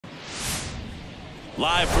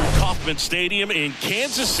Live from Kauffman Stadium in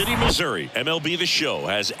Kansas City, Missouri, MLB The Show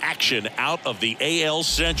has action out of the AL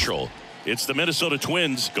Central. It's the Minnesota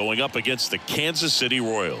Twins going up against the Kansas City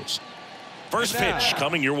Royals. First pitch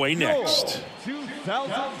coming your way next.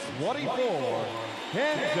 2024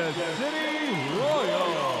 Kansas City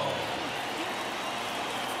Royals.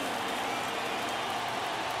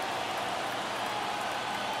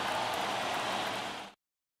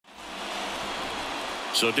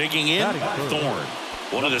 So digging in, Thorne,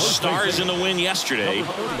 one of the stars in the win yesterday,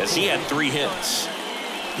 as he had 3 hits.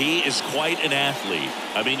 He is quite an athlete.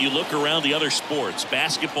 I mean, you look around the other sports,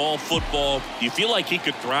 basketball, football, you feel like he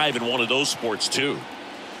could thrive in one of those sports too.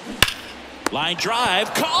 Line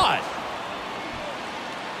drive, caught.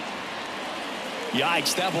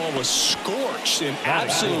 Yikes, that ball was scorched, an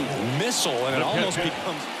absolute missile, and it almost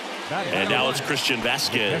becomes... And now it's Christian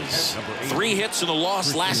Vasquez. 3 hits in a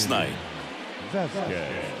loss last night.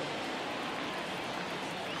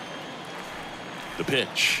 The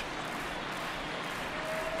pitch.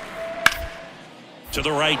 To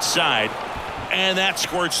the right side, and that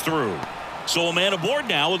squirts through. So a man aboard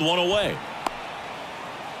now with 1 away.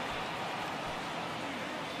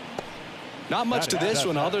 Not much to this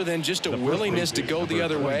one other than just a willingness to go the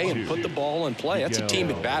other way and put the ball in play. That's a team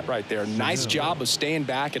at bat right there. Nice job of staying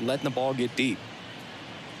back and letting the ball get deep.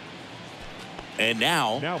 And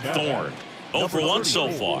now Thorne. 0 for 1 so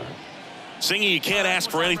far. Singy, you can't ask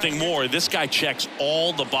for anything more. This guy checks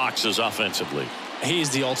all the boxes offensively. He's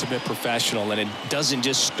the ultimate professional, and it doesn't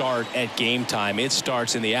just start at game time. It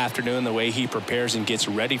starts in the afternoon, the way he prepares and gets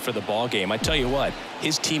ready for the ball game. I tell you what,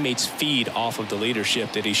 his teammates feed off of the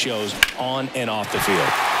leadership that he shows on and off the field.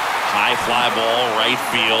 High fly ball, right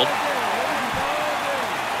field.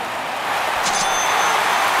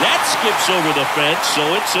 That skips over the fence, so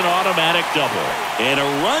it's an automatic double. And a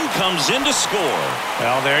run comes in to score.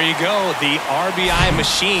 Well, there you go. The RBI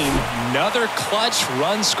machine. Another clutch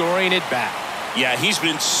run scoring at bat. Yeah, he's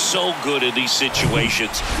been so good in these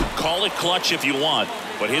situations. Call it clutch if you want,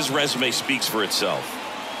 but his resume speaks for itself.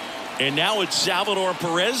 And now it's Salvador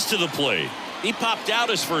Perez to the plate. He popped out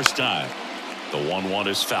his first time. The 1-1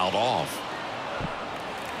 is fouled off.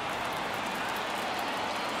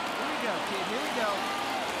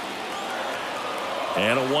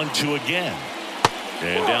 And a 1-2 again.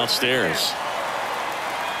 And downstairs.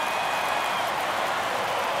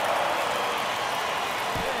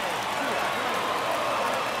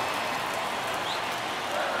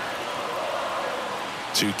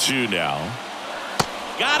 Two now.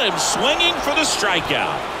 Got him swinging for the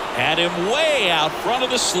strikeout. Had him way out front of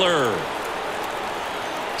the slur.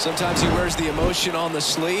 Sometimes he wears the emotion on the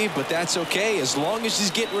sleeve, but that's okay as long as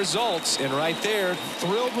he's getting results. And right there,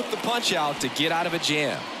 thrilled with the punch out to get out of a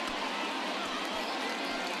jam.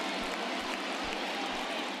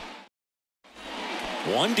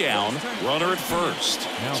 One down, runner at first.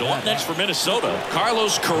 So up next for Minnesota,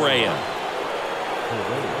 Carlos Correa.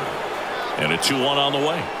 And a 2-1 on the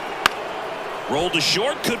way. Rolled to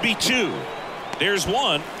short, could be 2. There's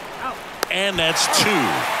 1. And that's 2.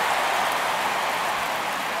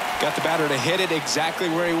 Got the batter to hit it exactly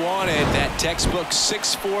where he wanted. That textbook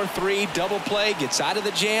 6-4-3 double play, gets out of the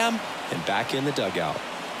jam and back in the dugout.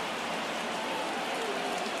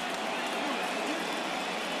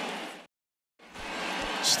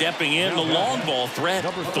 Stepping in, the long ball threat,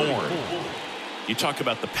 Thorne. You talk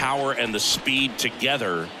about the power and the speed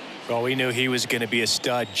together. Well, we knew he was going to be a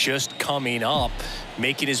stud just coming up,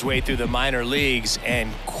 making his way through the minor leagues,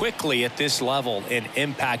 and quickly at this level, an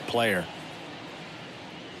impact player.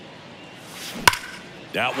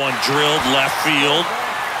 That one drilled left field.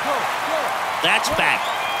 That's back.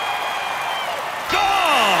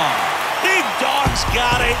 Gone! Big dog's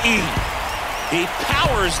gotta eat. He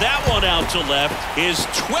powers that one out to left. His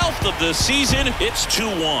 12th of the season. It's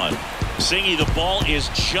 2-1. Singy, the ball is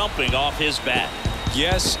jumping off his bat.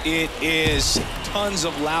 Yes, it is. Tons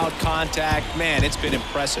of loud contact. Man, it's been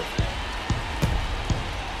impressive.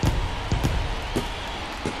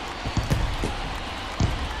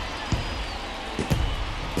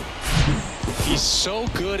 He's so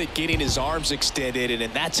good at getting his arms extended,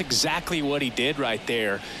 and that's exactly what he did right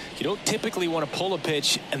there. You don't typically want to pull a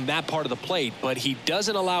pitch in that part of the plate, but he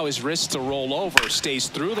doesn't allow his wrists to roll over, stays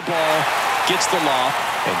through the ball, gets the loft,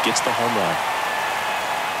 and gets the home run.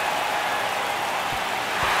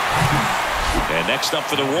 And next up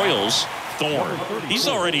for the Royals, Thorne. He's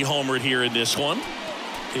already homered here in this one.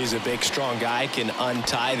 He's a big, strong guy, can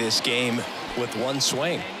untie this game with one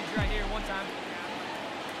swing. Right here, one time.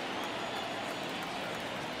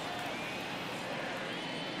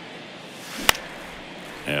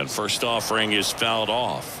 And first offering is fouled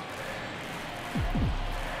off.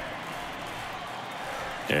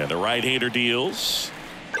 And the right-hander deals.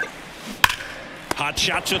 Hot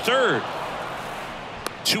shot to third.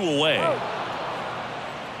 2 away.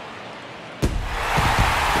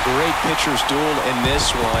 Great pitcher's duel in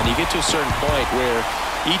this one. You get to a certain point where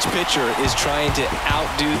each pitcher is trying to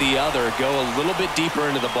outdo the other, go a little bit deeper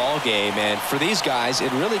into the ball game, and for these guys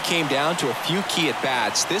it really came down to a few key at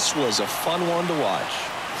bats. This was a fun one to watch.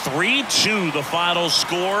 3-2 the final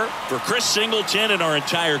score. For Chris Singleton and our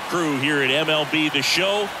entire crew here at MLB The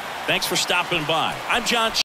Show, thanks for stopping by. I'm John